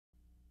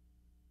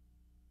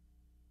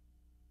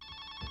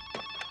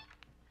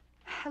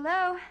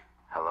Hello?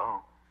 Hello?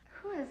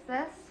 Who is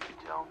this? You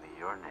tell me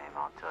your name,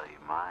 I'll tell you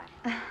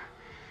mine.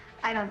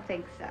 I don't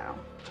think so.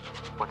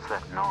 What's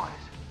that noise?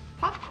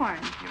 Popcorn.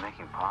 You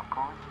making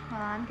popcorn?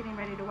 Well, I'm getting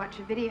ready to watch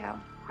a video.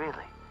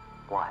 Really?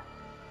 What?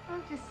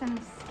 Oh, just some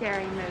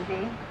scary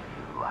movie.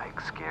 You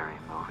like scary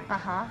movies?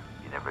 Uh-huh.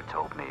 You never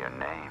told me your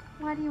name.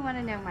 Why do you want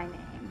to know my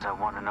name? I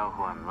want to know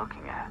who I'm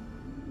looking at.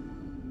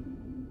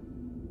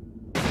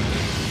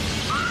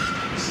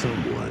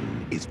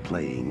 Someone is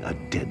playing a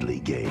deadly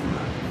game.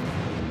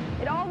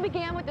 It all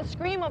began with a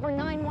scream over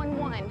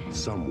 911.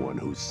 Someone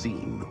who's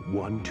seen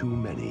one too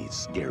many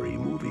scary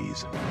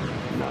movies.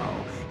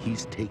 Now,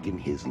 he's taken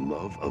his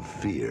love of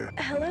fear.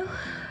 Hello?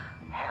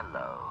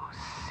 Hello,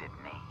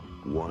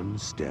 Sidney. One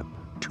step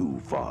too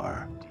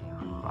far. Do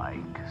you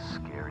like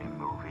scary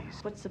movies?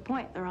 What's the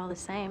point? They're all the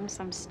same.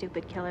 Some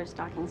stupid killer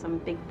stalking some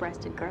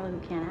big-breasted girl who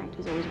can't act,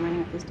 who's always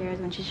running up the stairs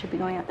when she should be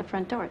going out the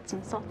front door. It's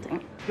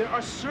insulting. There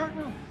are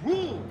certain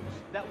rules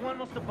that one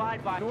must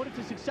abide by in order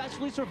to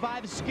successfully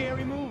survive a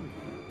scary movie.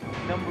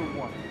 Number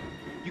one,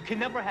 you can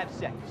never have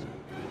sex.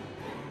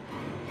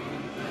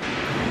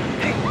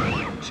 Hey,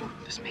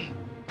 this me.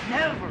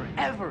 Never,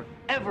 ever,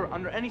 ever,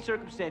 under any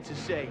circumstances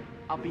say,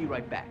 I'll be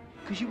right back.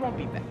 Because you won't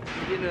be back.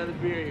 Get another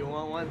beer, you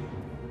want one?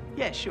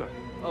 Yeah, sure.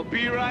 I'll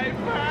be right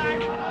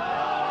back!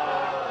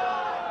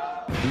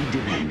 He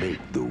didn't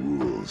make the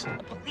rules.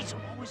 The police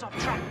are always off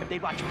track. If they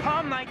watch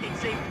prom night, they'd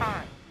save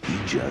time. He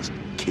just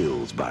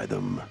kills by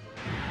them.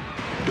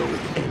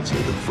 Don't answer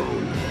the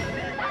phone.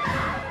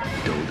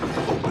 Don't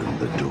open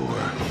the door.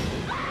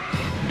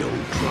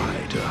 Don't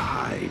try to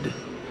hide.